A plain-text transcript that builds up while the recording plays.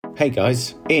Hey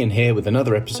guys, Ian here with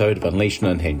another episode of Unleashed and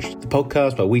Unhinged, the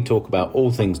podcast where we talk about all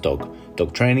things dog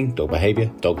training, dog behaviour,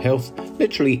 dog health,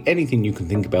 literally anything you can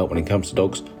think about when it comes to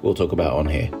dogs, we'll talk about on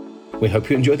here. We hope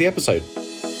you enjoy the episode.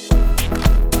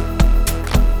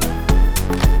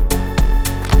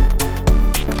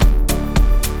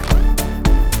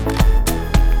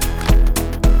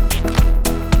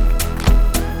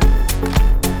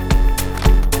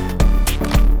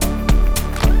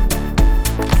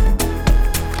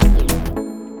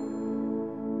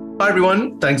 Hi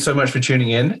everyone, thanks so much for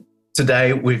tuning in.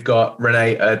 Today we've got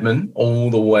Renée Erdman all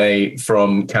the way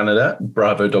from Canada,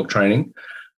 Bravo Dog Training.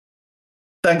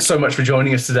 Thanks so much for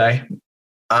joining us today.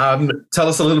 Tell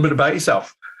us a little bit about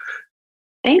yourself.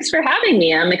 Thanks for having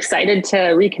me. I'm excited to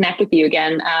reconnect with you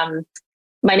again.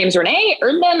 My name is Renée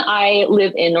Erdman. I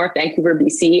live in North Vancouver,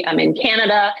 BC. I'm in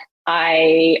Canada.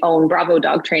 I own Bravo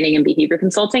Dog Training and Behavior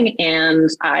Consulting, and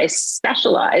I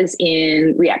specialize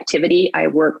in reactivity. I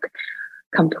work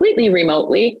completely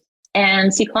remotely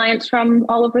and see clients from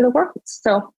all over the world.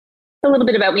 So a little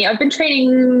bit about me. I've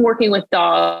been working with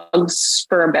dogs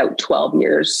for about 12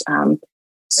 years.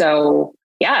 So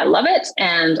yeah, I love it.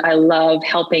 And I love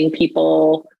helping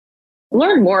people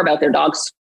learn more about their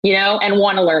dogs, and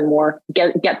want to learn more,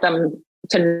 get them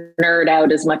to nerd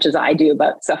out as much as I do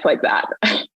about stuff like that,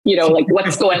 like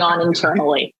what's going on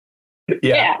internally.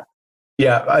 Yeah.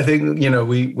 I think,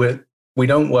 we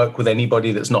don't work with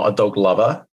anybody that's not a dog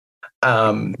lover.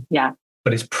 But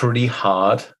it's pretty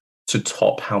hard to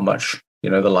top how much, the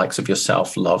likes of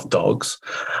yourself love dogs.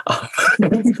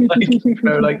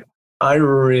 I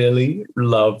really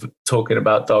love talking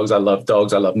about dogs. I love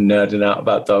dogs. I love nerding out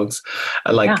about dogs.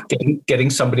 And getting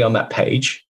somebody on that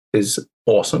page is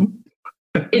awesome.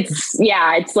 It's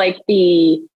like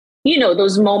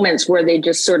those moments where they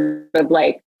just sort of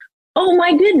like, oh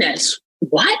my goodness,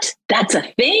 what? That's a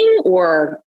thing?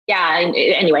 Or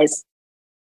anyways,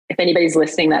 if anybody's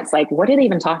listening, that's like, what are they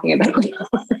even talking about?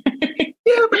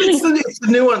 Yeah, but it's the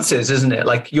nuances, isn't it?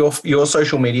 Like your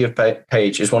social media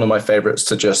page is one of my favorites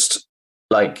to just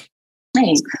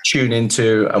tune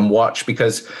into and watch,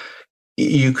 because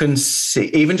you can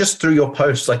see, even just through your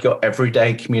posts, like your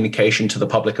everyday communication to the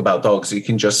public about dogs, you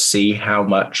can just see how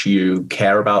much you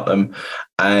care about them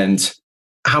and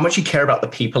how much you care about the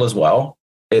people as well.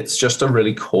 It's just a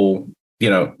really cool,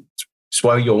 it's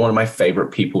why you're one of my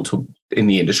favorite people in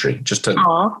the industry. Just to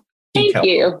thank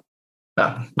you.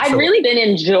 I've really been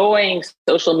enjoying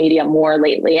social media more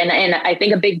lately. And I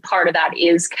think a big part of that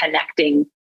is connecting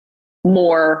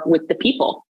more with the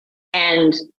people.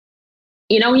 And,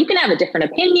 you can have a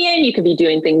different opinion. You could be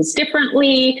doing things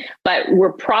differently, but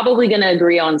we're probably going to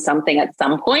agree on something at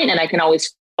some point. And I can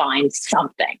always find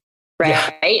something,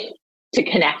 right? To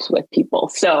connect with people.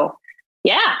 So,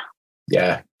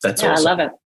 yeah, that's awesome. I love it.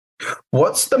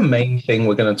 What's the main thing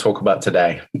we're going to talk about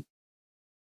today?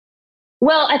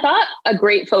 Well, I thought a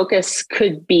great focus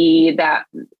could be that,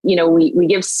 we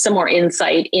give some more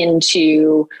insight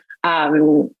into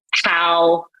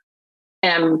how,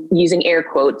 and I'm using air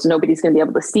quotes, nobody's going to be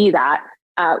able to see that,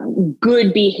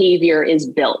 good behavior is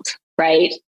built,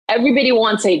 right? Everybody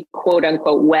wants a quote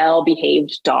unquote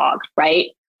well-behaved dog, right?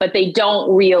 But they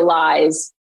don't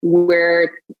realize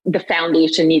where the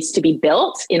foundation needs to be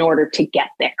built in order to get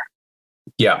there.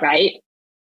 Yeah. Right?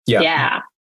 Yeah.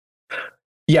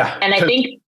 And I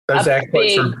think those air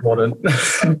quotes are important.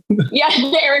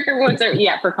 The air quotes are,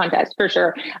 for context, for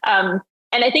sure. And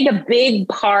I think a big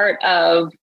part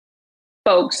of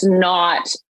folks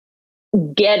not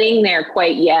getting there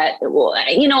quite yet,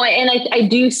 and I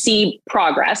do see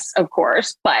progress, of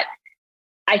course, but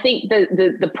I think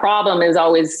the problem is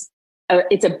always,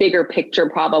 it's a bigger picture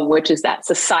problem, which is that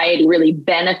society really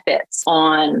benefits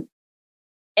on,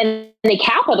 and they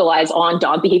capitalize on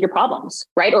dog behavior problems,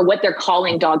 right? Or what they're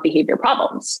calling dog behavior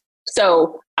problems.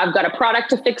 So I've got a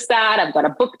product to fix that. I've got a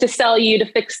book to sell you to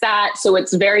fix that. So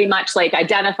it's very much like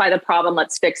identify the problem,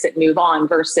 let's fix it, move on,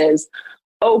 versus,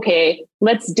 okay,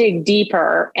 let's dig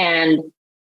deeper and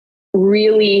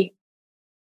really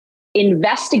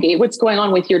investigate what's going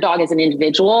on with your dog as an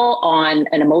individual on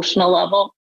an emotional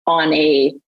level, on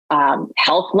a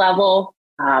health level.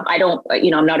 I'm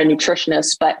not a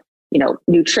nutritionist, but,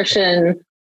 nutrition,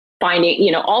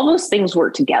 finding, all those things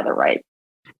work together, right?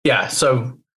 Yeah.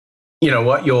 So,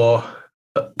 what you're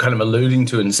kind of alluding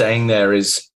to and saying there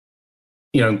is,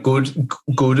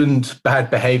 good and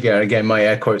bad behavior. Again, my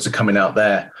air quotes are coming out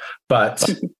there, but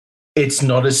it's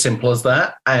not as simple as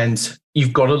that. And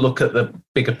you've got to look at the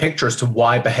bigger picture as to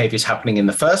why behavior is happening in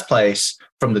the first place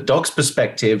from the dog's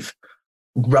perspective,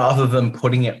 rather than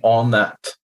putting it on that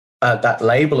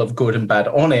label of good and bad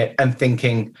on it and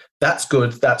thinking that's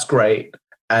good, that's great,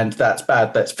 and that's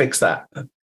bad. Let's fix that.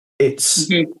 It's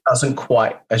doesn't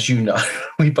quite, as you know,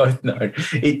 we both know,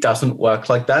 it doesn't work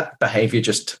like that. Behavior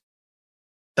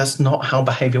that's not how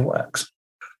behavior works.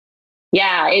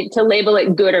 Yeah, to label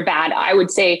it good or bad, I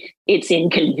would say it's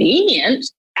inconvenient.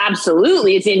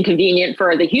 Absolutely, it's inconvenient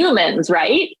for the humans,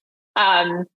 right?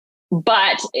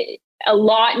 But a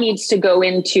lot needs to go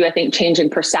into, I think,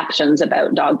 changing perceptions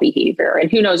about dog behavior.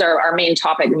 And who knows, our main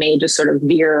topic may just sort of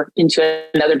veer into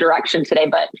another direction today.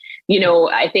 But,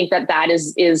 I think that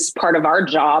is part of our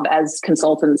job as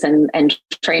consultants and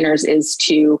trainers is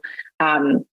to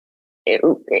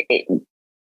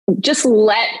just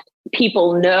let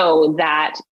people know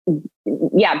that,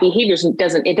 behavior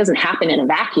doesn't happen in a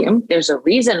vacuum. There's a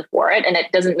reason for it, and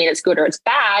it doesn't mean it's good or it's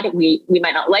bad. We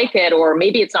might not like it, or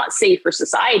maybe it's not safe for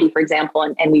society, for example,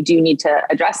 and we do need to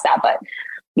address that. But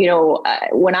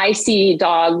when I see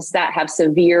dogs that have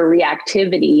severe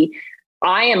reactivity,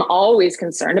 I am always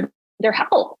concerned about their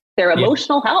health, their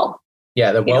emotional health.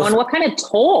 Yeah, and what kind of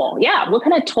toll? Yeah, what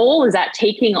kind of toll is that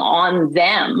taking on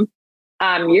them?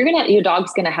 Your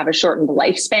dog's gonna have a shortened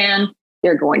lifespan.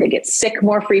 They're going to get sick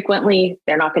more frequently.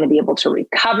 They're not going to be able to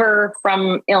recover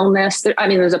from illness.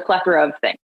 There's a plethora of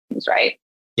things, right?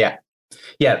 Yeah.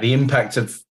 Yeah. The impact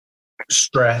of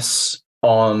stress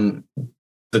on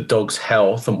the dog's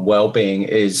health and well-being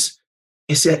is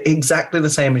exactly the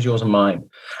same as yours and mine.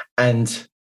 And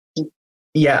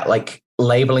like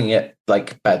labeling it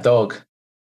like bad dog,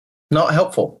 not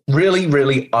helpful, really,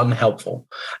 really unhelpful.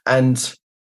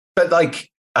 But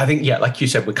I think, like you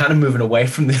said, we're kind of moving away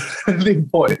from the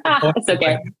important. It's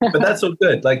okay. But that's all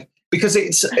good. Because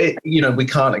we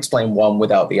can't explain one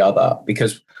without the other,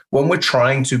 because when we're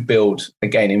trying to build,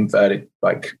 again, inverted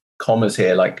commas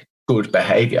here, good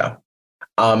behavior,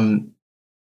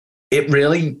 it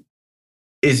really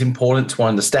is important to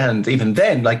understand even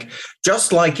then,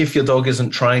 just like if your dog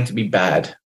isn't trying to be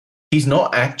bad, he's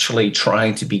not actually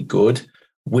trying to be good.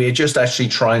 We're just actually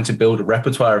trying to build a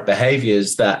repertoire of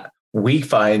behaviors that we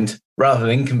find rather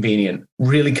than inconvenient,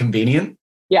 really convenient.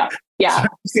 Yeah. So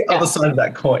it's the other side of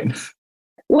that coin.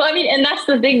 Well, and that's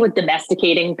the thing with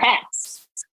domesticating pets,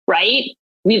 right?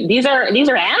 These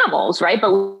are animals, right?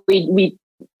 But we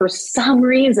for some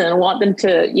reason want them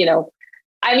to, and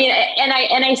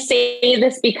I say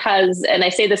this because, and I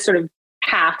say this sort of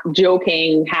half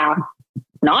joking, half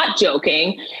not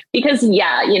joking, because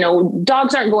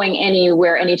dogs aren't going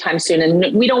anywhere anytime soon,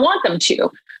 and we don't want them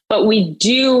to. But we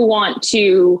do want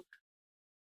to.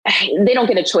 They don't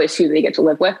get a choice who they get to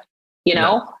live with,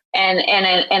 No. And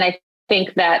I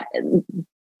think that,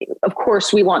 of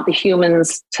course, we want the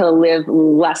humans to live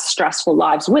less stressful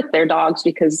lives with their dogs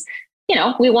because,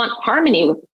 we want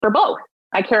harmony for both.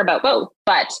 I care about both,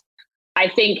 but I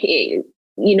think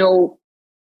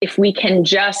if we can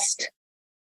just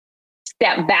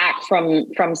step back from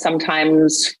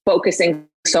sometimes focusing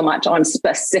so much on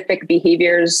specific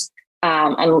behaviors.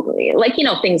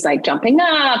 And things like jumping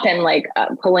up and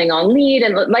pulling on lead.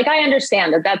 And I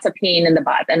understand that that's a pain in the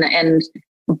butt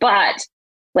but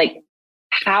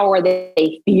how are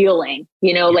they feeling?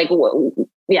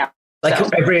 Yeah.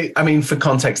 For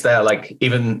context there,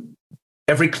 even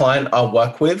every client I'll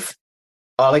work with,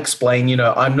 I'll explain,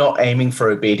 I'm not aiming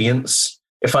for obedience.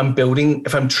 If I'm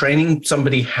training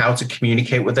somebody how to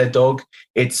communicate with their dog,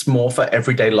 it's more for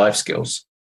everyday life skills,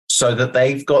 so that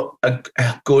they've got a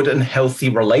good and healthy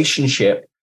relationship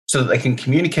so that they can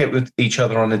communicate with each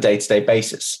other on a day-to-day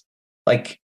basis.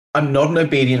 I'm not an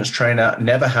obedience trainer,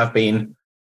 never have been.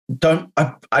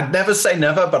 I'd never say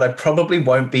never, but I probably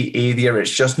won't be either. It's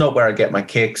just not where I get my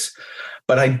kicks.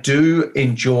 But I do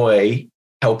enjoy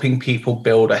helping people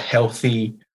build a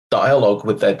healthy dialogue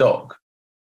with their dog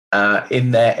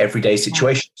in their everyday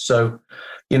situation. So,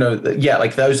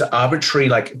 those arbitrary,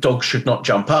 dogs should not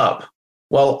jump up.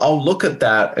 Well, I'll look at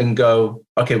that and go,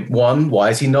 okay, one,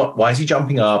 why is he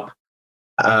jumping up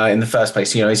in the first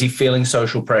place? Is he feeling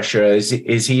social pressure? Is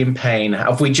he in pain?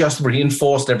 Have we just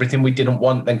reinforced everything we didn't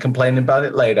want, then complaining about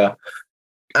it later?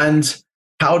 And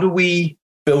how do we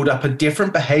build up a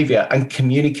different behavior and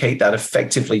communicate that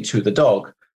effectively to the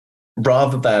dog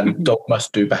rather than dog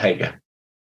must do behavior?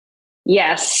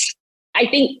 Yes. I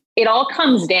think it all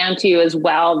comes down to as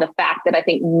well the fact that I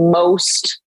think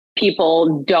most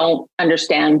people don't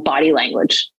understand body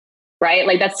language,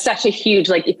 right? That's such a huge,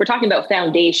 if we're talking about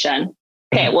foundation,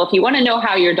 okay, well, if you want to know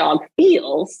how your dog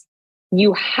feels,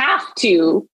 you have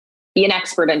to be an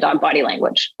expert in dog body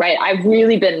language, right? I've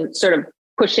really been sort of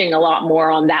pushing a lot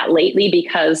more on that lately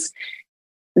because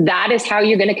that is how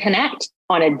you're going to connect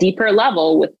on a deeper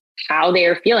level with how they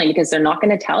are feeling, because they're not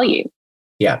going to tell you.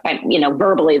 Yeah. And,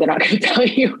 verbally, they're not going to tell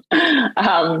you.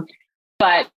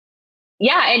 But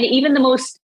yeah. And even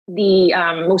most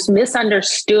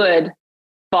misunderstood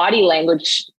body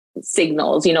language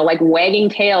signals, like wagging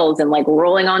tails and like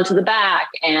rolling onto the back.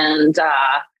 And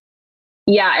I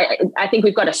think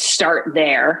we've got to start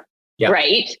there. Yeah.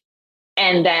 Right.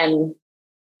 And then,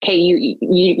 okay,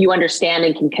 you understand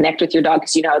and can connect with your dog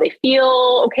because you know how they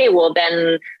feel. Okay, well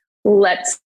then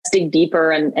let's dig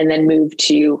deeper and then move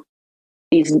to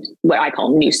these, what I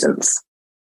call nuisance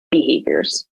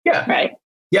behaviors. Yeah. Right.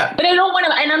 Yeah. But I don't want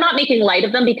to, and I'm not making light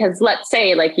of them because let's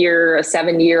say like you're a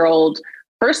 7-year-old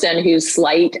person who's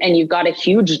slight and you've got a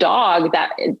huge dog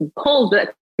that pulls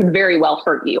that can very well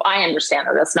hurt you. I understand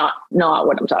that. That's not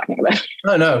what I'm talking about.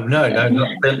 No.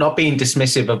 Not being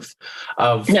dismissive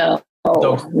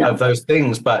of those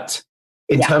things, but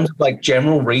in terms of like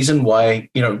general reason why,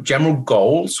 general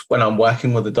goals when I'm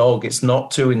working with a dog, it's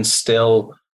not to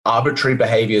instill arbitrary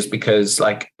behaviors because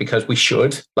we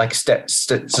should, like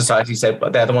society said,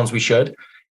 but they're the ones we should.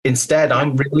 Instead,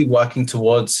 I'm really working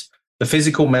towards the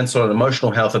physical, mental, and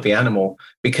emotional health of the animal,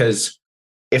 because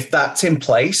if that's in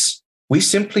place, we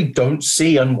simply don't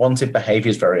see unwanted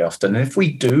behaviors very often. And if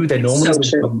we do, they're normally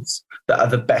the ones that are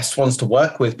the best ones to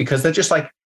work with, because they're just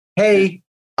like, hey,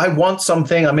 I want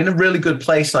something. I'm in a really good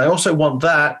place. And I also want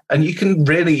that. And you can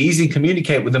really easily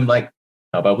communicate with them like,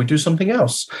 how about we do something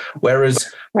else?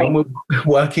 Whereas when we're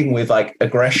working with like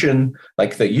aggression,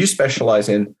 like that you specialize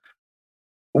in,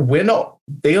 we're not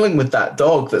dealing with that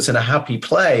dog that's in a happy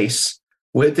place.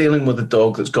 We're dealing with a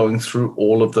dog that's going through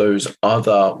all of those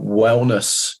other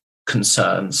wellness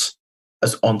concerns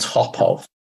as on top of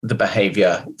the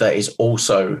behavior that is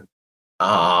also,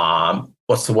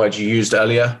 what's the word you used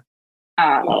earlier?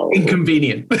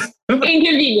 Inconvenient.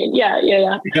 Inconvenient.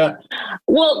 Yeah.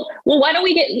 Well, why don't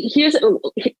we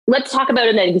let's talk about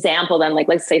an example then. Like,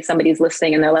 let's say somebody's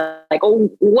listening and they're like, oh,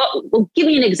 give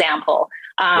me an example.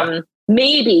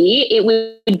 Maybe it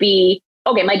would be,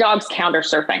 okay, my dog's counter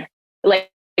surfing. Like,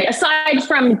 aside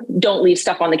from don't leave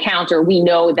stuff on the counter, we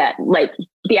know that like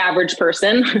the average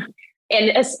person, and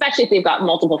especially if they've got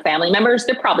multiple family members,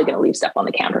 they're probably going to leave stuff on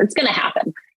the counter. It's going to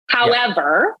happen.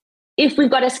 However, if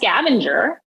we've got a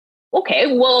scavenger,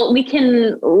 okay, well, we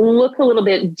can look a little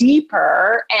bit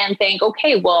deeper and think,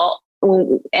 okay, well,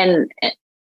 and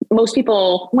most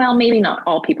people, well, maybe not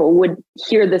all people would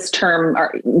hear this term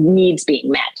or needs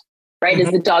being met, right? Mm-hmm.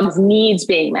 Is the dog's needs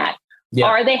being met? Yeah.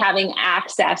 Are they having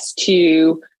access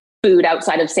to food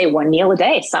outside of, say, one meal a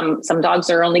day? Some dogs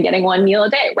are only getting one meal a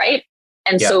day, right?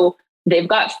 And so they've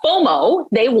got FOMO.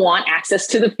 They want access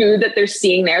to the food that they're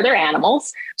seeing there, their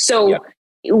animals. So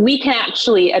we can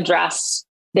actually address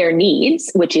their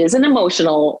needs, which is on an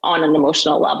emotional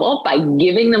level, by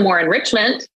giving them more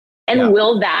enrichment. And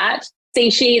will that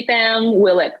satiate them?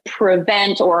 Will it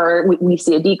prevent, or we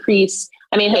see a decrease?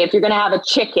 I mean, hey, if you're going to have a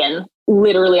chicken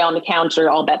literally on the counter,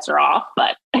 all bets are off.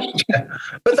 But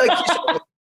but like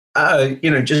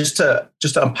just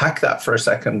to unpack that for a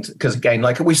second, because again,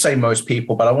 like we say, most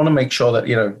people, but I want to make sure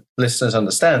that listeners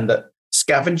understand that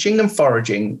scavenging and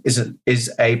foraging is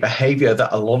a behavior that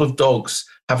a lot of dogs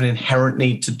have an inherent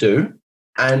need to do,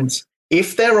 and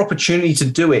if their opportunity to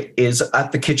do it is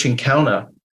at the kitchen counter,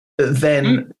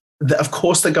 then of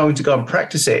course they're going to go and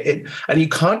practice it, and you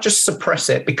can't just suppress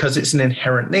it because it's an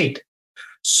inherent need.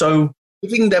 So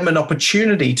giving them an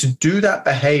opportunity to do that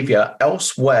behavior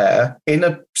elsewhere in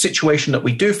a situation that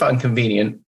we do find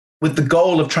convenient, with the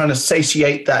goal of trying to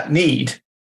satiate that need,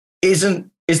 is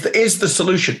the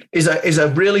solution. Is a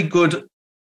really good.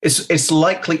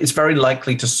 It's very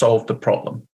likely to solve the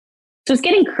problem. So it's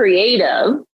getting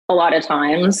creative. A lot of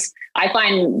times, I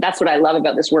find that's what I love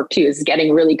about this work too, is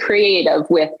getting really creative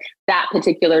with that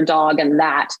particular dog and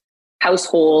that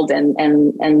household and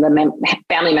the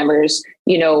family members,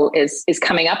 is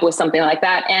coming up with something like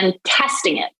that and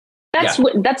testing it.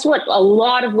 That's what a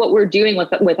lot of what we're doing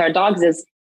with our dogs is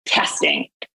testing.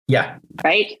 Yeah.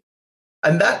 Right.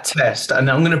 And that test,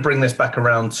 and I'm going to bring this back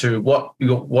around to what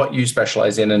you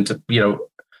specialize in, and to,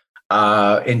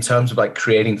 in terms of like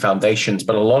creating foundations,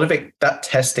 but a lot of it, that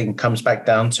testing comes back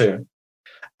down to,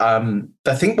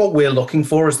 I think what we're looking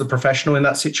for as the professional in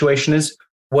that situation is,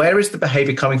 where is the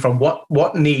behavior coming from?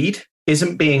 What need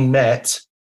isn't being met?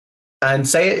 And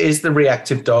say it is the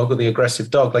reactive dog or the aggressive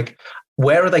dog, like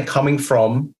where are they coming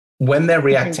from when they're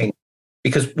reacting?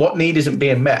 Because what need isn't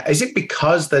being met? Is it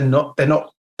because the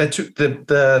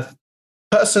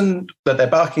person that they're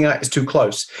barking at is too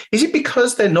close? Is it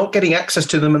because they're not getting access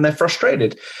to them and they're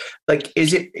frustrated? Like,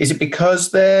 is it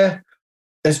because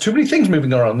there's too many things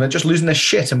moving around? They're just losing their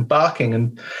shit and barking.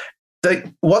 And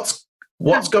what's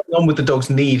going on with the dog's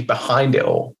need behind it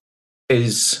all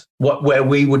is where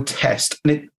we would test.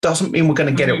 And it doesn't mean we're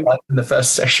going to get it right in the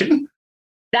first session.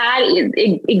 That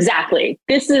is exactly.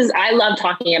 I love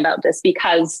talking about this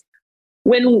because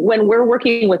when we're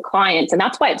working with clients, and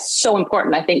that's why it's so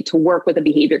important, I think, to work with a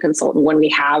behavior consultant when we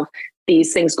have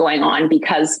these things going on,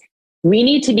 because we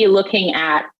need to be looking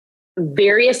at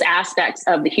various aspects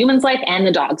of the human's life and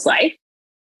the dog's life,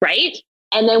 right?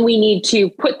 And then we need to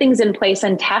put things in place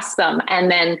and test them and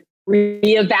then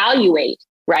reevaluate,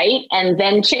 right? And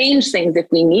then change things if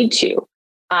we need to.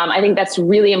 I think that's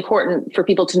really important for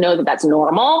people to know that that's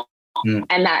normal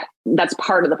and that's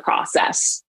part of the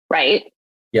process, right?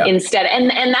 Yeah. Instead,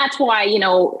 and that's why,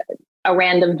 a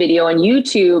random video on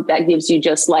YouTube that gives you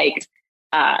just like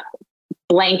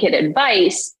blanket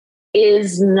advice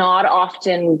is not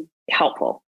often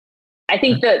helpful. I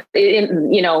think that,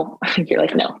 you're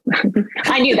like, no,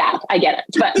 I knew that. I get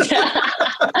it.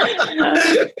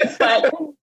 But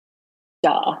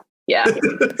duh. Yeah.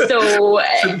 So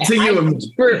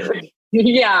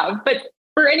but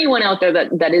for anyone out there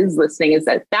that is listening, is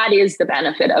that is the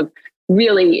benefit of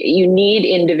really, you need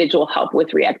individual help with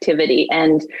reactivity.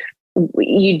 And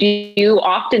you do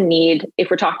often need, if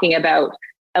we're talking about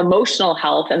emotional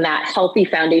health and that healthy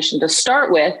foundation to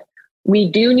start with, we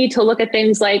do need to look at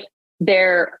things like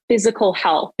their physical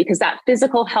health, because that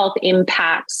physical health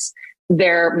impacts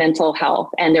their mental health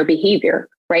and their behavior,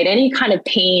 right? Any kind of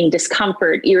pain,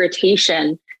 discomfort,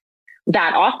 irritation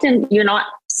that often you're not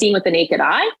seeing with the naked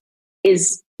eye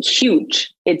is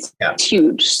huge. It's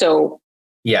huge. So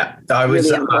yeah, I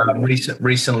was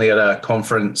recently at a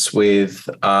conference with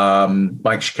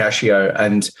Mike Shikashio,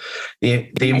 and the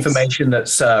information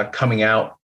that's coming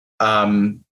out,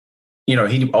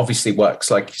 he obviously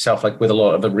works like yourself, like with a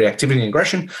lot of the reactivity and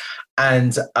aggression.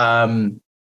 And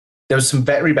there was some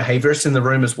veterinary behaviorists in the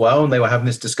room as well, and they were having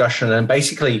this discussion. And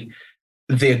basically,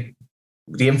 the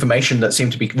information that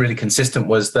seemed to be really consistent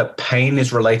was that pain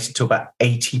is related to about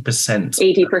 80%.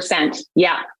 80%.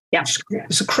 Yeah. Yeah.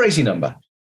 It's a crazy number.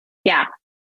 Yeah.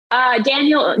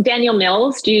 Daniel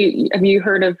Mills, have you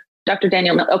heard of Dr.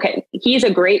 Daniel Mills? Okay. He's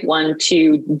a great one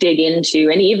to dig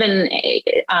into, and even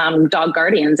dog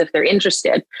guardians, if they're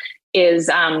interested,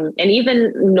 and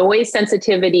even noise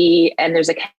sensitivity. And there's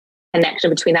a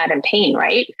connection between that and pain,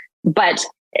 right? But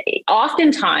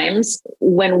oftentimes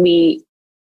when we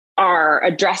are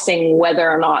addressing whether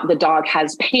or not the dog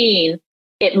has pain,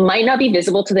 it might not be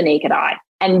visible to the naked eye.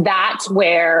 And that's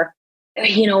where,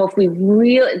 if we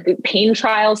really, pain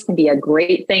trials can be a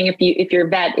great thing. If your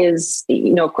vet is,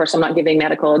 of course, I'm not giving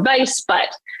medical advice,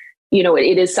 but,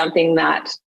 it is something that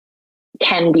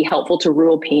can be helpful to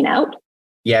rule pain out.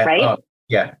 Yeah. Right.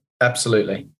 Yeah,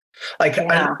 absolutely.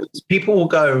 People will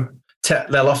go,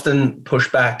 they'll often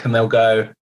push back and they'll go,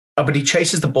 oh, but he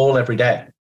chases the ball every day.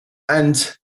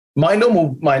 And my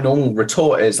normal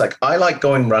retort is like, I like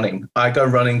going running. I go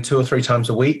running 2 or 3 times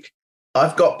a week.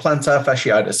 I've got plantar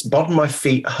fasciitis. Bottom of my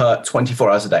feet hurt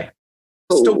 24 hours a day.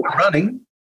 Still running,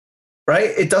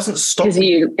 right? It doesn't stop. Because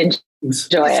you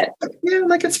enjoy it. Yeah,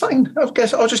 like it's fine. I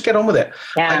guess I'll just get on with it.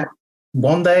 Yeah. And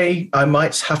one day I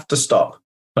might have to stop,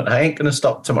 but I ain't going to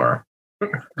stop tomorrow.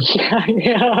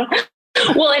 Yeah.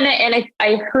 Well, and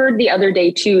I heard the other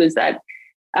day too, is that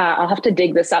I'll have to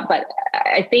dig this up, but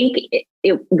I think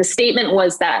the statement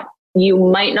was that you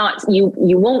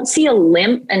won't see a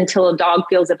limp until a dog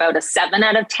feels about a 7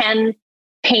 out of 10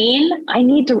 pain. I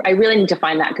really need to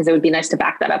find that, because it would be nice to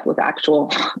back that up with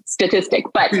actual statistic.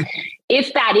 But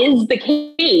if that is the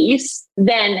case,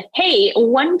 then hey,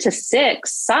 1 to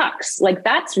 6 sucks. Like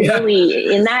that's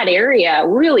really in that area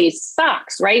really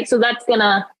sucks, right? So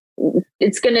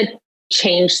it's gonna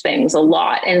change things a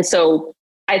lot. And so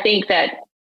I think that,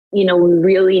 we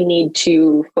really need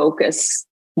to focus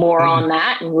more on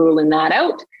that and ruling that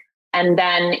out. And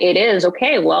then it is,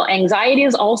 okay, well, anxiety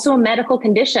is also a medical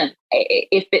condition.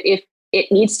 If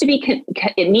it needs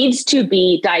to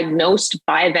be diagnosed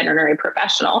by a veterinary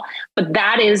professional, but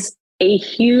that is a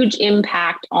huge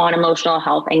impact on emotional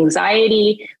health,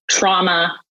 anxiety,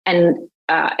 trauma, and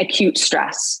acute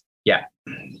stress. Yeah.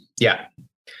 Yeah.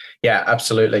 Yeah,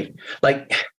 absolutely.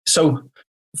 Like, so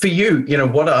for you,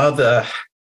 what are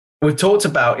we've talked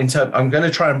about I'm going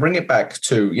to try and bring it back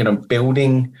to,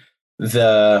 building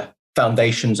the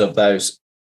foundations of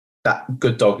that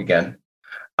good dog again.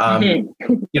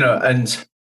 And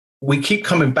we keep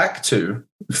coming back to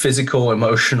physical,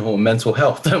 emotional, mental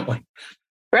health, don't we?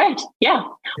 Right. Yeah.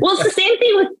 Well, it's the same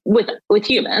thing with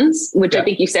humans, which I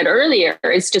think you said earlier.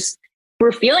 It's just,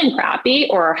 we're feeling crappy,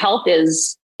 or our health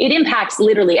it impacts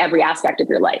literally every aspect of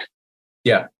your life.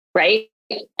 Yeah. Right.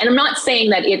 And I'm not saying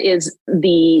that it is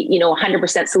the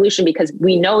 100% solution, because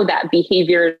we know that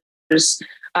behaviors,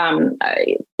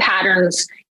 patterns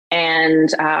and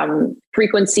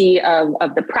frequency of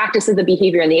the practice of the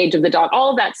behavior and the age of the dog, all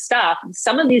of that stuff,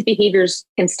 some of these behaviors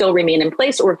can still remain in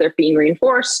place, or if they're being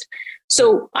reinforced.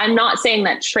 So I'm not saying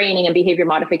that training and behavior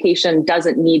modification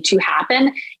doesn't need to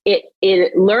happen.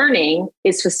 Learning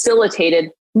is facilitated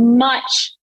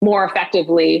much more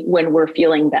effectively when we're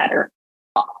feeling better,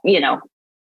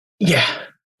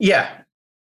 Yeah.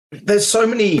 There's so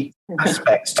many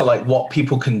aspects to like what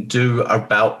people can do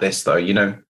about this, though.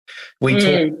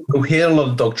 We'll hear a lot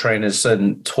of dog trainers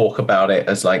and talk about it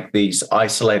as like these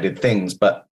isolated things,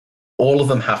 but all of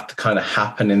them have to kind of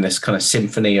happen in this kind of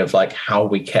symphony of like how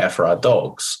we care for our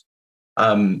dogs.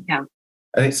 And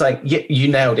it's like, you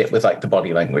nailed it with like the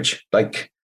body language, like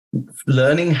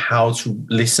learning how to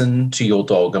listen to your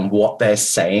dog and what they're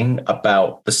saying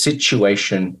about the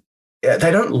situation.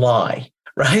 They don't lie,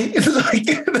 right?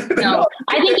 No,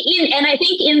 I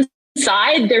think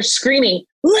inside they're screaming,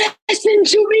 listen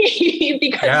to me,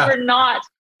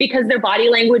 because their body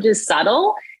language is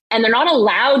subtle. And they're not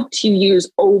allowed to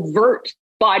use overt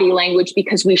body language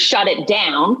because we shut it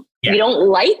down. Yeah. We don't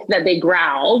like that they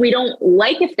growl. We don't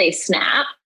like if they snap.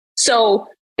 So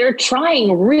they're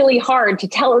trying really hard to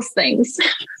tell us things.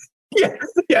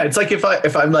 Yeah. It's like if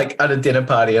I'm like at a dinner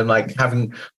party, I'm like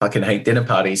fucking hate dinner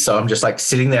parties. So I'm just like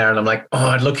sitting there and I'm like,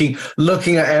 looking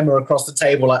at Emma across the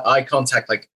table, like eye contact,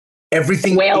 like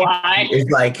everything is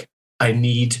like, I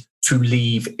need to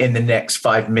leave in the next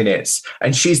 5 minutes.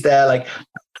 And she's there like,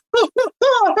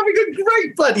 having a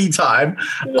great bloody time.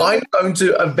 Yeah. I'm going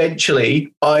to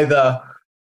eventually either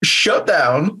shut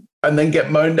down and then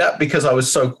get moaned at because I was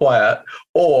so quiet,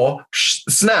 or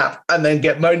snap and then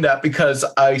get moaned at because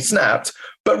I snapped.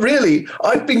 But really,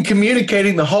 I've been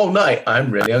communicating the whole night.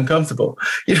 I'm really uncomfortable.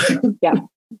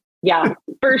 Yeah,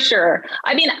 for sure.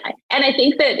 I mean, and I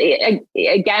think that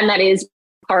again, that is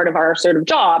part of our sort of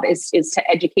job is to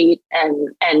educate,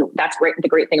 and that's great. The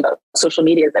great thing about social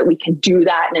media is that we can do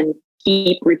that and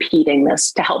keep repeating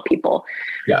this to help people.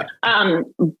 Yeah.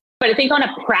 But I think on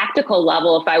a practical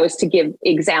level, if I was to give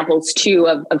examples too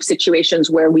of situations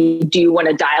where we do want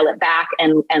to dial it back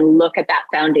and look at that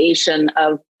foundation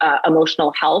of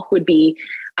emotional health, would be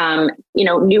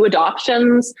new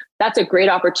adoptions. That's a great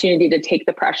opportunity to take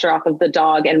the pressure off of the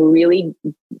dog and really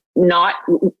not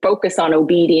focus on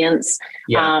obedience,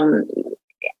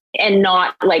 and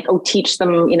not like, teach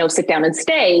them, sit down and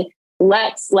stay.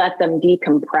 Let's let them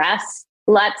decompress.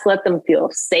 Let's let them feel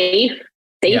safe.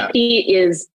 Safety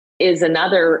is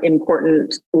another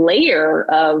important layer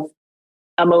of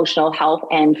emotional health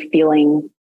and feeling.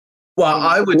 Well,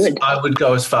 I would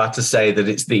go as far to say that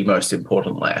it's the most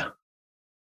important layer.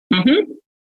 Mm-hmm.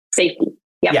 Safety.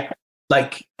 Yep. Yeah.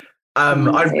 Like, I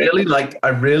really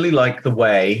like the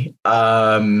way, what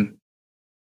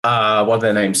are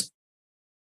their names?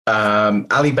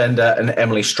 Ali Bender and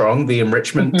Emily Strong, the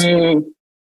enrichment. Mm-hmm.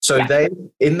 So they,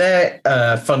 in their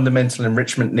fundamental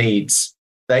enrichment needs,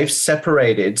 they've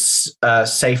separated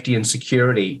safety and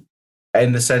security,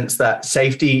 in the sense that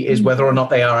safety is whether or not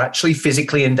they are actually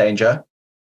physically in danger,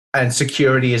 and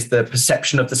security is the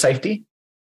perception of the safety.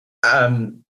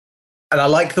 And I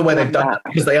like the way they've done that,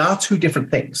 because they are two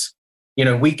different things.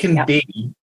 We can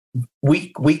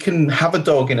we can have a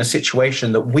dog in a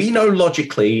situation that we know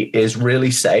logically is really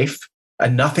safe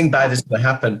and nothing bad is going to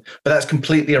happen, but that's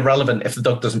completely irrelevant if the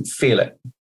dog doesn't feel it.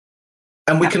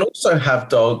 And we can also have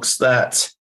dogs that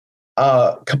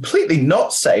are completely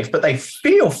not safe, but they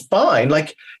feel fine.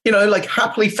 Like, like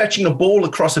happily fetching a ball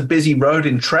across a busy road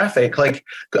in traffic, like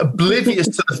oblivious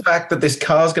to the fact that this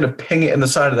car's going to ping it in the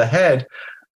side of the head.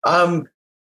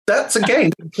 That's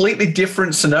again completely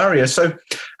different scenario. So,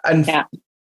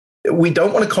 we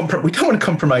don't want to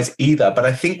compromise either. But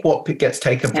I think what gets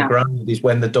taken for granted is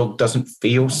when the dog doesn't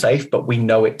feel safe, but we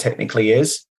know it technically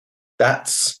is.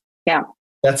 That's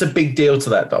a big deal to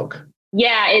that dog.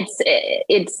 Yeah,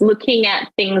 it's looking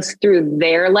at things through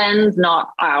their lens,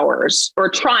 not ours, or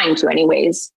trying to,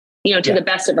 anyways. To the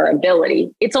best of our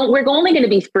ability. We're only going to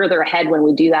be further ahead when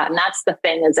we do that. And that's the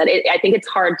thing, is that I think it's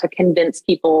hard to convince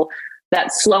people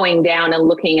that slowing down and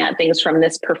looking at things from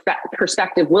this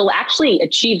perspective will actually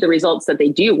achieve the results that they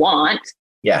do want.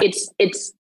 Yeah.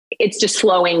 It's just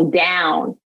slowing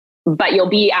down, but you'll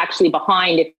be actually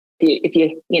behind if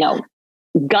you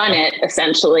gun it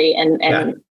essentially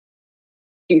and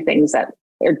do things that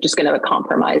are just going to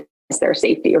compromise their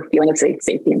safety or feeling of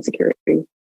safety and security.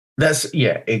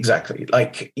 Exactly.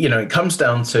 Like, it comes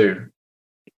down to,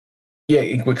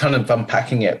 we're kind of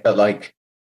unpacking it, but like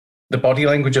the body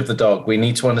language of the dog, we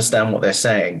need to understand what they're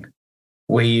saying.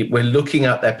 We're looking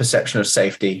at their perception of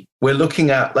safety. We're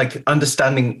looking at like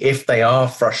understanding if they are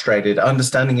frustrated,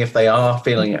 understanding if they are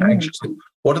feeling anxious.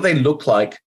 What do they look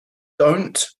like?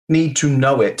 don't need to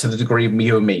know it to the degree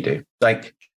you and me do.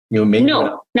 Like you and me.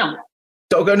 No.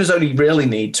 Dog owners only really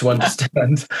need to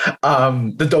understand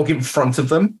the dog in front of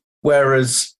them.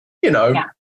 Whereas,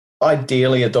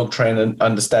 ideally a dog trainer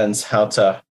understands how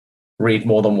to read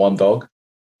more than one dog.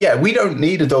 Yeah, we don't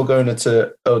need a dog owner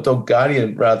or dog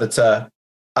guardian rather to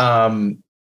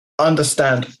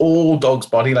understand all dogs'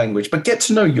 body language, but get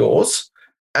to know yours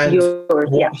and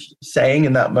what he's saying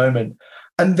in that moment.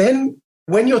 And then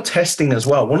when you're testing as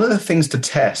well, one of the things to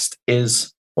test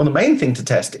is, the main thing to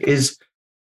test is,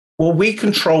 we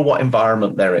control what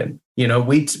environment they're in.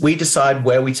 We decide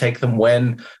where we take them,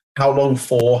 when, how long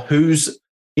for, who's,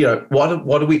 what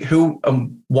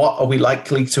are we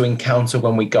likely to encounter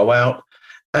when we go out.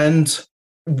 And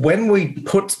when we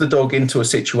put the dog into a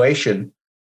situation,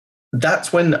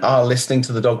 that's when our listening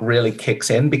to the dog really kicks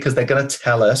in, because they're going to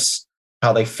tell us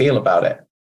how they feel about it.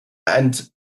 And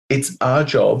it's our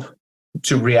job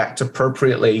to react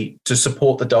appropriately to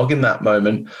support the dog in that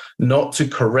moment, not to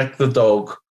correct the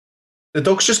dog. The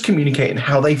dog's just communicating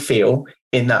how they feel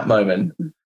in that moment.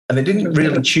 And they didn't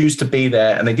really choose to be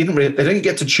there, and they didn't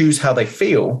get to choose how they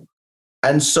feel.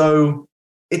 And so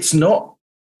it's not,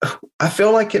 I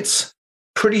feel like it's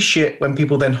pretty shit when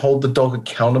people then hold the dog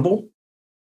accountable.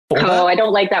 I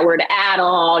don't like that word at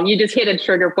all. You just hit a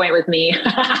trigger point with me.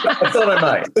 I thought I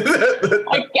might.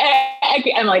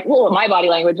 I'm like, my body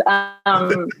language.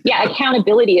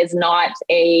 Accountability is not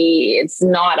a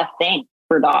thing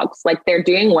for dogs. Like, they're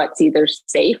doing what's either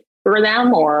safe for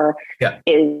them or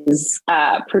is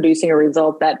producing a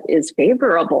result that is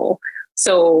favorable.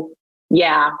 So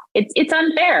it's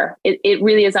unfair. It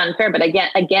really is unfair. But again,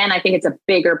 I think it's a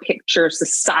bigger picture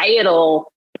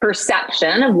societal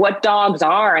perception of what dogs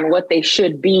are and what they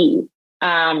should be,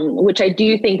 which I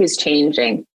do think is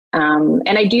changing. And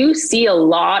I do see a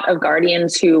lot of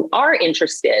guardians who are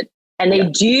interested, and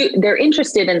they're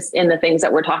interested in the things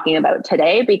that we're talking about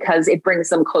today, because it brings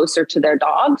them closer to their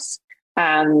dogs.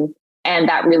 And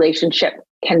that relationship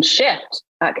can shift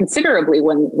considerably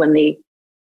when they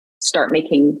start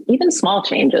making even small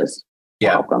changes.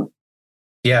 Welcome.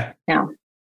 Yeah.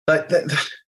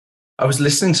 I was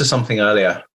listening to something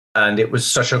earlier, and it was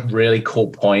such a really cool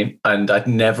point, and I'd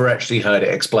never actually heard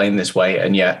it explained this way.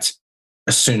 And yet,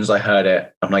 as soon as I heard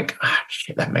it, I'm like,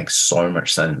 shit, that makes so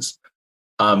much sense.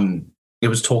 It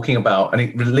was talking about, and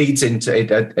it leads into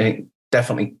it, and it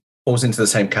definitely falls into the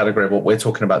same category of what we're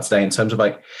talking about today in terms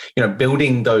of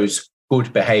building those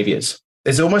good behaviors.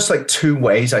 There's almost like two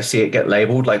ways I see it get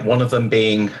labeled. Like, one of them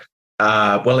being,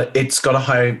 it's got a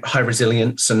high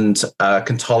resilience and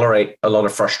can tolerate a lot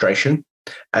of frustration.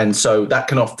 And so that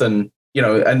can often,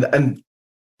 and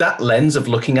that lens of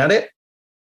looking at it,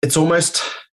 it's almost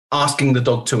asking the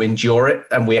dog to endure it,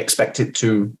 and we expect it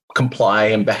to comply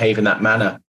and behave in that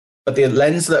manner. But the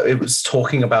lens that it was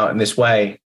talking about in this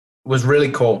way was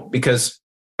really cool, because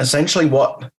essentially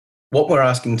what we're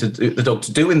asking the dog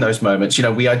to do in those moments,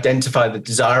 we identify the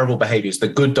desirable behaviors, the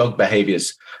good dog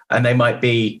behaviors, and they might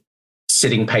be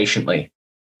sitting patiently.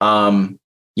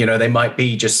 They might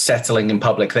be just settling in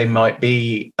public. They might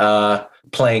be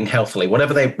playing healthily,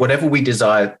 whatever we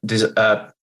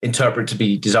interpret to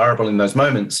be desirable in those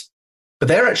moments. But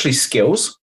they're actually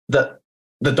skills that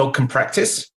the dog can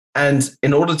practice. And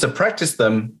in order to practice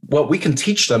them, we can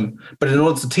teach them. But in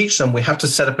order to teach them, we have to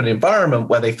set up an environment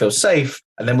where they feel safe.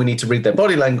 And then we need to read their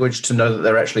body language to know that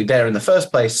they're actually there in the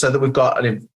first place, so that we've got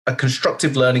a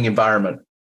constructive learning environment,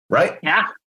 right? Yeah.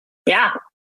 Yeah.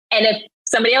 And if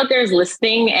somebody out there is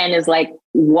listening and is like,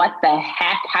 what the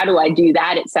heck? How do I do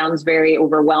that? It sounds very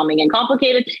overwhelming and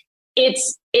complicated.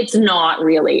 It's not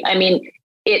really. I mean,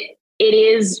 it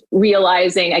is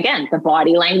realizing, again, the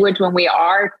body language when we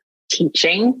are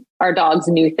teaching our dogs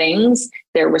new things,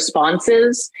 their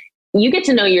responses. You get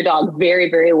to know your dog very,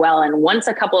 very well. And once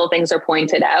a couple of things are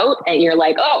pointed out and you're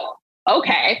like, oh,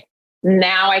 okay,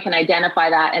 now I can identify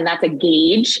that. And that's a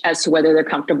gauge as to whether they're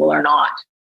comfortable or not.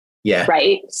 Yeah.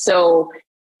 Right. So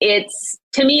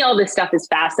to me, all this stuff is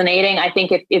fascinating. I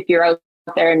think if you're out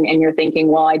there and you're thinking,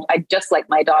 well, I just like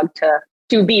my dog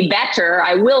to be better,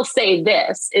 I will say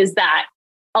this is that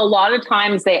a lot of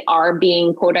times they are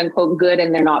being quote unquote good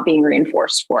and they're not being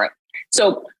reinforced for it.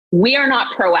 So we are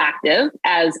not proactive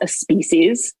as a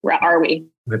species, are we?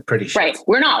 We're pretty shit. Right.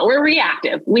 We're not. We're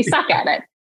reactive. We suck at it.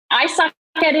 I suck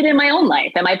at it in my own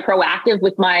life. Am I proactive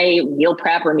with my meal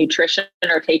prep or nutrition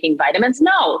or taking vitamins?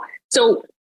 No. So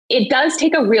it does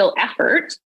take a real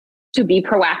effort to be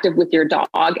proactive with your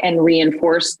dog and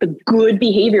reinforce the good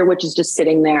behavior, which is just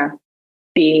sitting there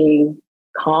being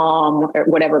calm, or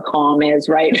whatever calm is,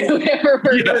 right? Whatever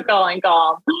we're calling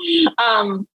calm.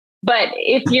 But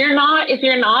if you're not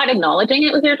acknowledging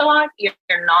it with your dog,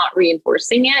 you're not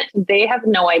reinforcing it. They have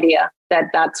no idea that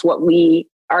that's what we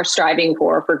are striving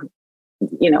for,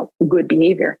 good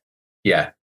behavior.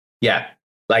 Yeah. Yeah.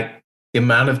 Like the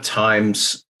amount of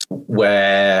times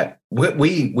where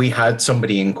we had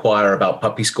somebody inquire about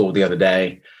puppy school the other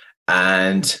day,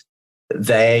 and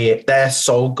their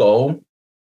sole goal,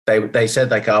 they said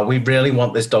like, oh, we really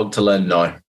want this dog to learn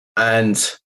no.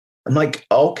 And I'm like,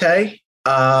 okay.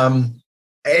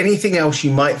 Anything else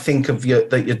you might think of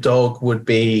that your dog would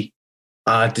be,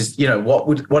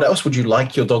 what else would you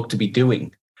like your dog to be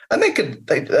doing? And they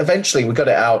eventually we got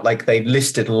it out. Like they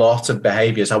listed lots of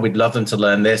behaviors. We'd love them to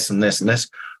learn this and this and this.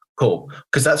 Cool.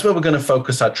 Because that's where we're going to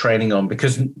focus our training on,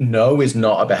 because no is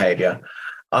not a behavior.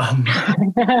 But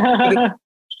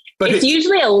it's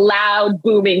usually a loud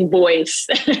booming voice.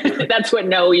 That's what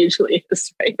no usually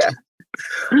is, right? Yeah.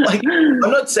 Like, I'm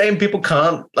not saying people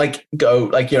can't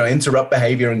interrupt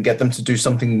behavior and get them to do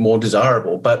something more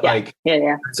desirable, but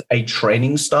it's a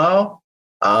training style.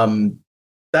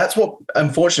 That's what,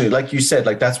 unfortunately, like you said,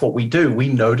 like that's what we do. We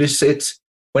notice it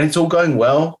when it's all going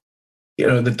well.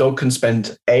 The dog can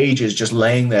spend ages just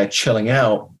laying there chilling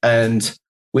out, and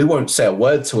we won't say a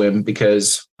word to him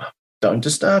because don't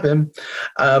disturb him.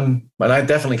 And I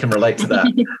definitely can relate to that.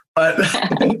 But at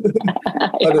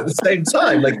the same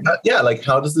time, like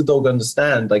how does the dog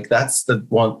understand? Like that's the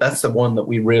one that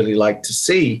we really like to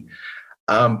see.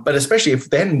 But especially if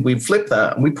then we flip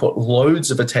that and we put loads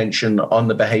of attention on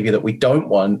the behavior that we don't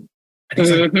want, and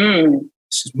he's like,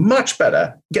 this is much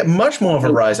better. Get much more of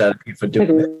a rise out of you for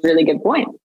doing it. Really good point.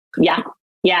 Yeah,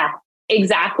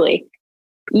 exactly.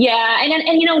 Yeah.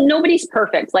 And nobody's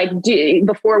perfect. Like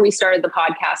before we started the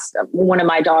podcast, one of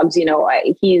my dogs,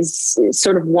 he's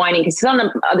sort of whining because he's on the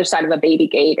other side of a baby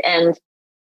gate, and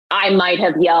I might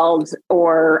have yelled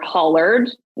or hollered,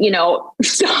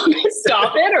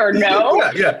 stop it or no.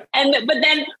 Yeah. But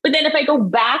then if I go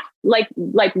back, like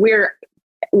we're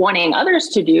wanting others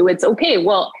to do, it's okay.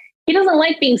 Well, he doesn't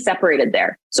like being separated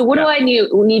there. So what do I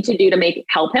need to do to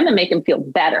help him and make him feel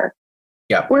better?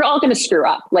 Yeah. We're all going to screw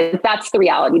up. Like that's the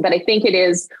reality. But I think it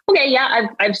is, okay, yeah,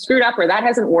 I've screwed up or that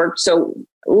hasn't worked. So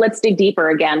let's dig deeper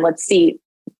again. Let's see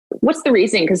what's the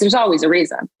reason, because there's always a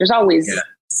reason. There's always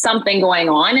something going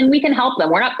on, and we can help them.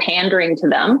 We're not pandering to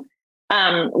them.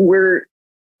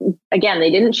 They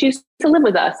didn't choose to live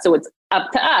with us. So it's up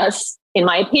to us, in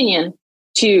my opinion,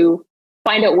 to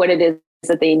find out what it is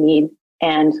that they need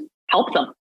and help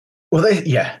them. Well,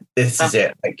 this is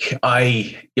it. Like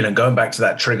going back to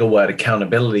that trigger word,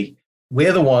 accountability.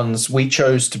 We're the ones, we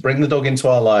chose to bring the dog into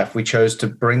our life. We chose to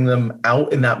bring them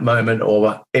out in that moment,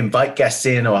 or invite guests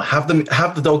in, or have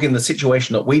the dog in the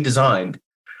situation that we designed.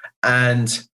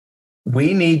 And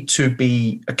we need to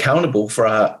be accountable for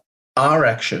our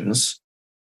actions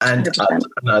and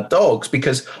our dogs,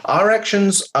 because our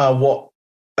actions are what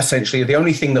essentially are the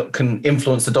only thing that can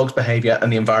influence the dog's behavior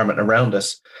and the environment around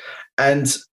us.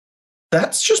 And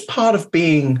that's just part of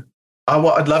being.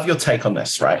 I'd love your take on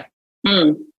this, right?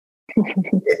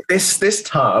 This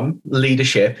term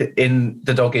leadership in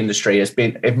the dog industry has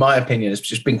been, in my opinion, has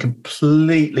just been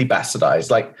completely bastardized.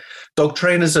 Like dog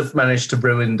trainers have managed to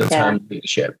ruin the term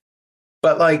leadership.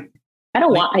 But like, I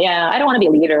don't want to be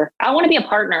a leader. I want to be a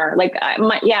partner. Like,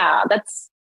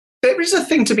 there is a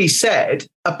thing to be said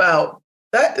about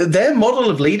that. Their model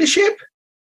of leadership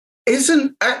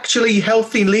isn't actually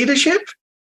healthy leadership.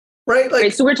 Right.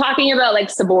 Like, so we're talking about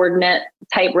like subordinate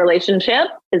type relationship.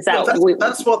 Is that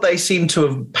that's what they seem to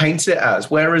have painted it as?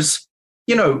 Whereas,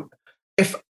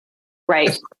 if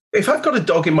I've got a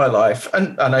dog in my life,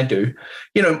 and I do,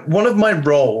 one of my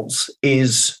roles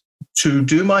is to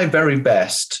do my very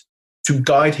best to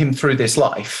guide him through this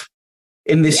life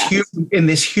in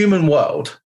this human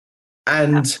world,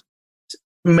 and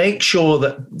make sure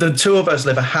that the two of us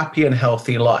live a happy and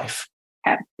healthy life.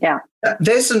 Yeah.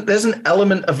 There's an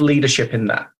element of leadership in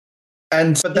that.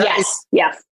 But that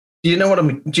yes. Do you know what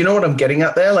I'm getting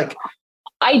at there? Like,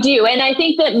 I do. And I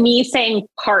think that me saying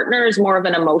partner is more of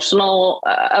an emotional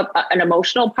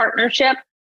partnership.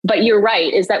 But you're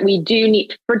right, is that we do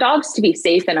need for dogs to be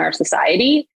safe in our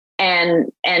society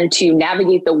and to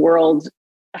navigate the world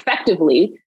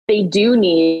effectively. They do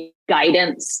need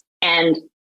guidance and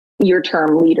your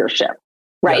term leadership,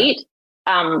 right?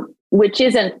 Yeah.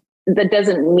 That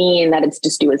doesn't mean that it's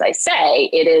just do as I say.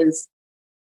 It is,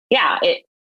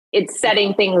 it's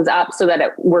setting things up so that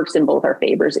it works in both our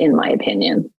favors, in my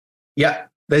opinion. Yeah.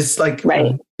 There's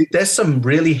there's some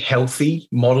really healthy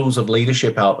models of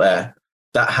leadership out there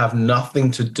that have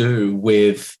nothing to do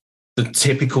with the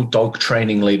typical dog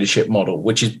training leadership model,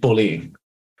 which is bullying,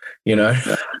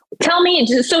 Tell me,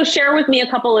 so share with me a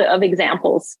couple of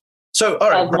examples So, all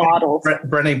right, of models.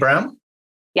 Brené Brown.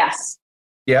 Yes.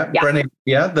 Yeah, Yeah. Brené.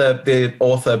 Yeah, the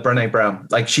author Brené Brown.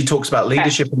 Like, she talks about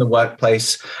leadership in the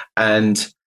workplace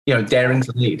and, daring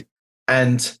to lead.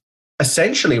 And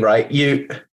essentially, right, you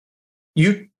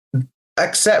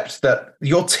accept that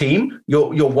your team,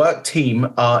 your work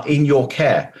team, are in your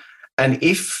care, and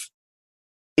if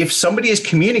somebody is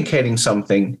communicating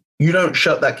something, you don't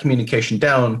shut that communication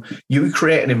down. You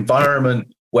create an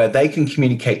environment where they can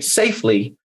communicate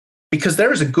safely, because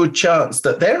there is a good chance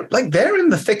that they're in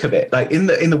the thick of it. Like, in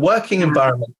the working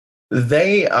environment,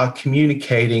 they are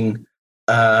communicating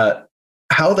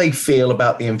how they feel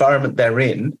about the environment they're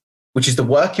in, which is the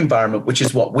work environment, which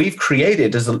is what we've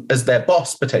created as their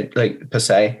boss, potentially, per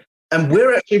se. And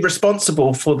we're actually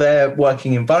responsible for their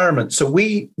working environment. So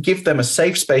we give them a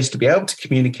safe space to be able to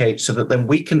communicate, so that then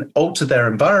we can alter their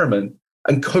environment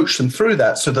and coach them through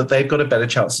that, so that they've got a better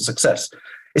chance of success.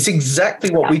 It's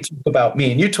exactly what we talk about, me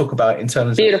and you talk about, in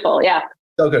terms of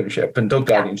dog ownership and dog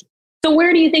guardianship. So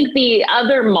where do you think the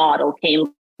other model came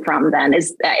from then?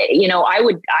 Is, I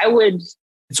would.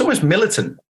 It's almost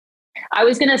militant. I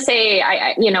was going to say,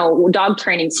 dog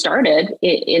training started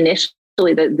initially.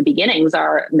 The beginnings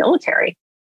are military,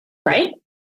 right?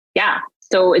 Yeah.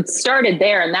 So it started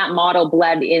there, and that model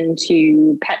bled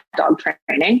into pet dog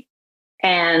training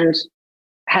and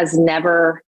has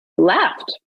never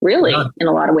left, really, in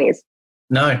a lot of ways.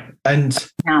 No.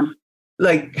 And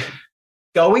like,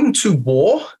 going to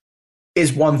war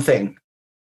is one thing.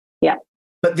 Yeah.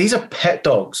 But these are pet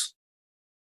dogs.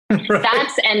 Right.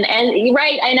 That's and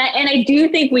right. And I do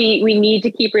think we need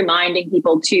to keep reminding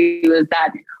people too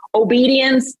that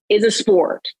obedience is a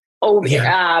sport. And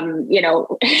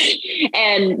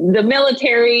the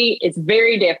military is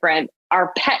very different.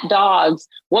 Our pet dogs,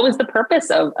 what was the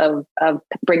purpose of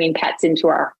bringing pets into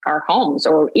our homes,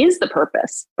 or is the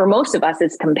purpose? For most of us,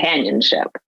 it's companionship.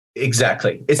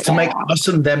 Exactly. It's to make us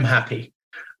and them happy.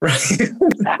 Right.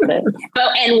 Exactly.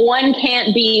 And one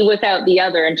can't be without the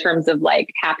other in terms of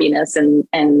like happiness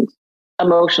and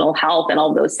emotional health and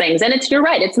all those things. And you're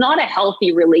right. It's not a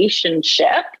healthy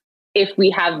relationship if we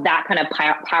have that kind of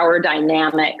power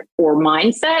dynamic or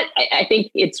mindset. I think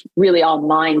it's really all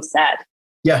mindset.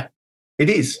 Yeah,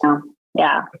 it is.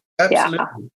 Yeah. Absolutely. Yeah.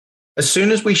 As soon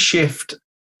as we shift,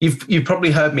 you've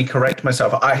probably heard me correct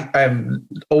myself. I am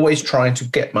always trying to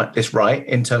get this right,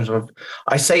 in terms of,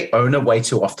 I say owner way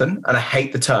too often, and I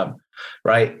hate the term,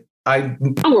 right? I'm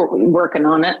working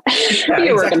on it. Yeah,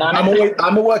 You're working on it.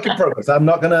 I'm a work in progress. I'm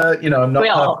not gonna, I'm not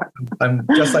perfect. I'm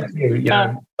just like you,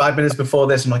 5 minutes before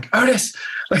this, I'm like, Otis,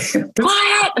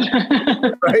 quiet.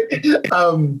 Right?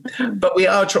 But we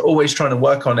are always trying to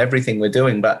work on everything we're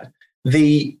doing. But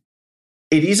it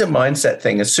is a mindset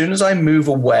thing. As soon as I move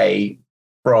away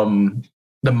from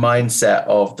the mindset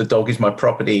of the dog is my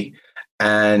property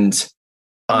and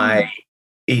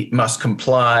it must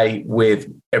comply with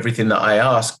everything that I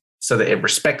ask, so that it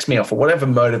respects me, or for whatever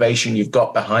motivation you've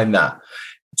got behind that,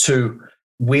 to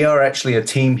we are actually a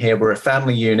team here. We're a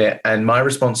family unit, and my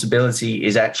responsibility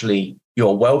is actually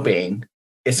your well-being.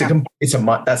 That's a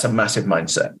massive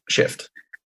mindset shift.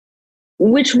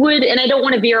 Which would, and I don't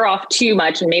want to veer off too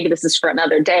much, and maybe this is for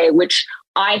another day, which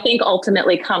I think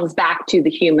ultimately comes back to the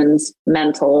human's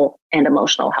mental and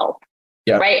emotional health.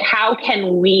 Yeah. Right? How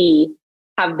can we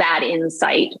have that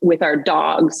insight with our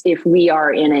dogs if we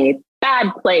are in a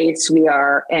bad place? We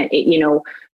are,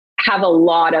 have a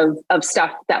lot of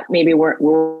stuff that maybe we're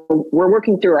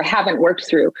working through or haven't worked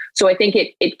through. So I think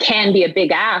it can be a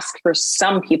big ask for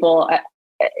some people,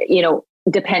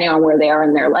 depending on where they are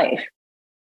in their life.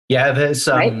 Yeah, there's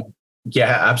right?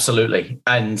 Yeah, absolutely.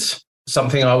 And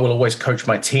something I will always coach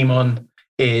my team on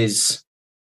is,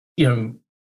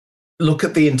 look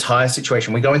at the entire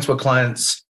situation. We go into a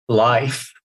client's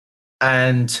life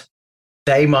and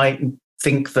they might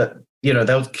think that,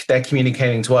 they're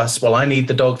communicating to us, well, I need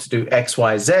the dog to do X,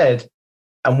 Y, Z.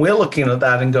 And we're looking at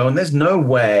that and going, there's no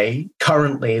way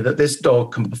currently that this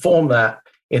dog can perform that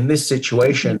in this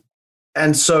situation.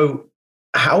 And so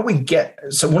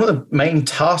one of the main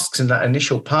tasks in that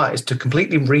initial part is to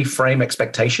completely reframe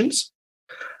expectations.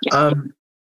 Yeah.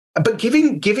 But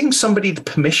giving somebody the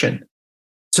permission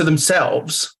to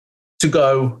themselves to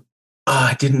go,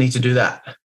 I didn't need to do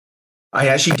that. I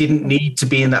actually didn't need to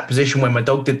be in that position when my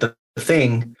dog did the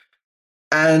thing.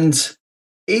 And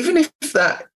even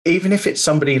if it's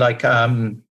somebody like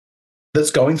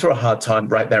that's going through a hard time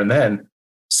right there and then,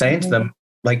 saying to them,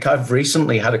 like, I've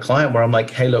recently had a client where I'm like,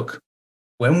 hey, look,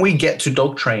 when we get to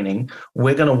dog training,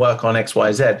 we're going to work on X, Y,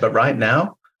 Z. But right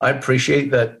now, I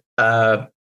appreciate that,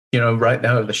 right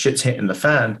now the shit's hitting the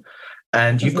fan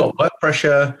and you've got work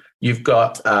pressure, you've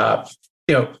got,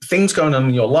 things going on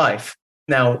in your life.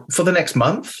 Now, for the next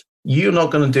month, you're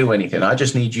not going to do anything. I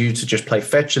just need you to just play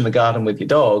fetch in the garden with your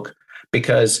dog,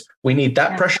 because we need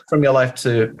that pressure from your life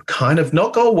to kind of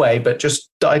not go away, but just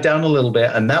die down a little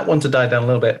bit, and that one to die down a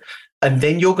little bit. And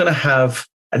then you're going to have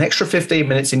an extra 15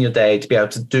 minutes in your day to be able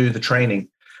to do the training,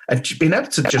 and being able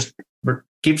to just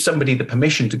give somebody the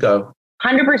permission to go.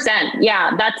 100%.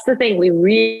 Yeah, that's the thing.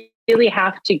 We really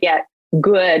have to get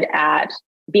good at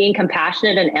being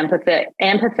compassionate and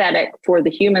empathetic for the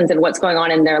humans and what's going on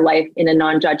in their life in a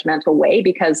non-judgmental way,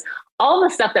 because all the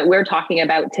stuff that we're talking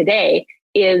about today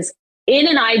is, in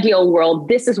an ideal world,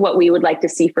 this is what we would like to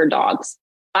see for dogs.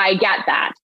 I get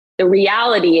that. The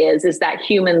reality is that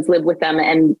humans live with them,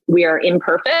 and we are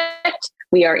imperfect,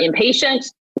 we are impatient,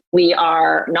 we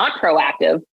are not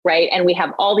proactive, right? And we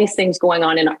have all these things going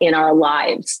on in our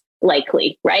lives,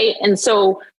 likely, right? And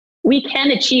so we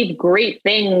can achieve great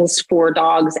things for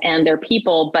dogs and their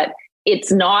people, but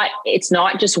it's not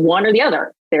just one or the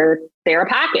other. They're a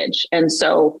package. And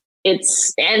so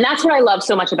and that's what I love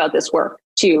so much about this work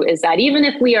too, is that even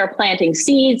if we are planting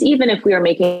seeds, even if we are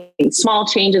making small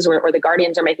changes, or the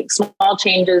guardians are making small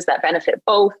changes that benefit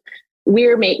both,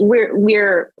 we're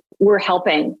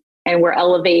helping, and we're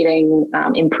elevating,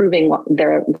 improving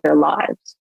their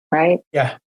lives. Right.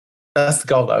 Yeah. That's the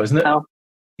goal though, isn't it? Oh.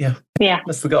 Yeah. Yeah.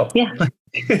 That's the goal. Yeah.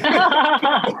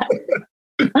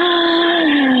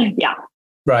 Yeah.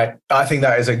 Right. I think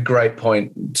that is a great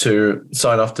point to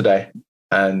sign off today.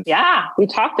 And yeah, we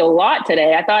talked a lot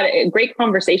today. I thought a great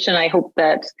conversation. I hope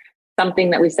that something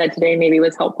that we said today maybe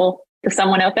was helpful to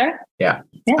someone out there. Yeah,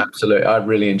 absolutely. I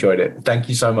really enjoyed it. Thank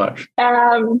you so much.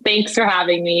 Thanks for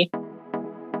having me.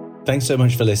 Thanks so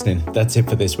much for listening. That's it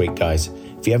for this week, guys.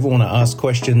 If you ever want to ask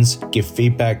questions, give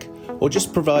feedback, or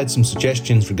just provide some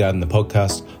suggestions regarding the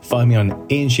podcast, find me on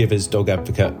Ian Shivers Dog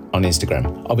Advocate on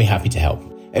Instagram. I'll be happy to help.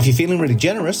 If you're feeling really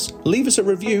generous, leave us a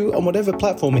review on whatever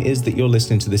platform it is that you're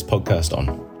listening to this podcast on.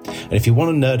 And if you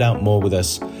want to nerd out more with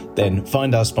us, then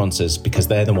find our sponsors, because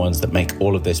they're the ones that make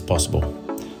all of this possible.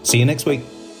 See you next week.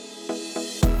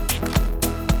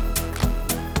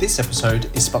 This episode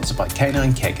is sponsored by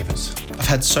Canine Caregivers. I've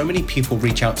had so many people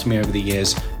reach out to me over the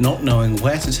years, not knowing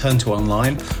where to turn to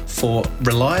online for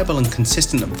reliable and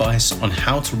consistent advice on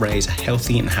how to raise a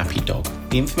healthy and happy dog.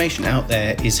 The information out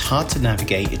there is hard to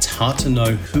navigate, it's hard to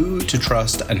know who to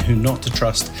trust and who not to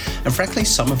trust, and frankly,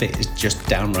 some of it is just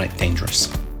downright dangerous.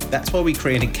 That's why we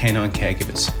created Canine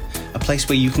Caregivers, a place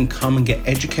where you can come and get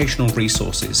educational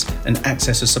resources and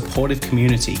access a supportive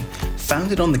community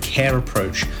founded on the care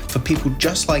approach for people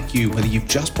just like you, whether you've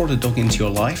just brought a dog into your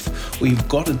life or you've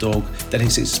got a dog that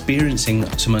is experiencing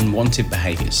some unwanted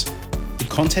behaviors. The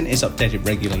content is updated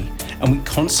regularly, and we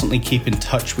constantly keep in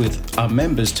touch with our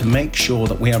members to make sure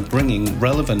that we are bringing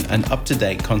relevant and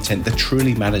up-to-date content that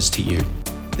truly matters to you.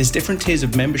 There's different tiers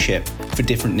of membership for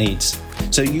different needs,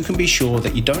 so you can be sure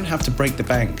that you don't have to break the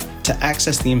bank to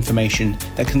access the information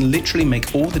that can literally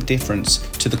make all the difference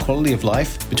to the quality of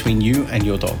life between you and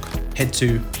your dog. Head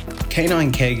to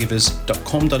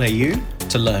caninecaregivers.com.au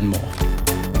to learn more.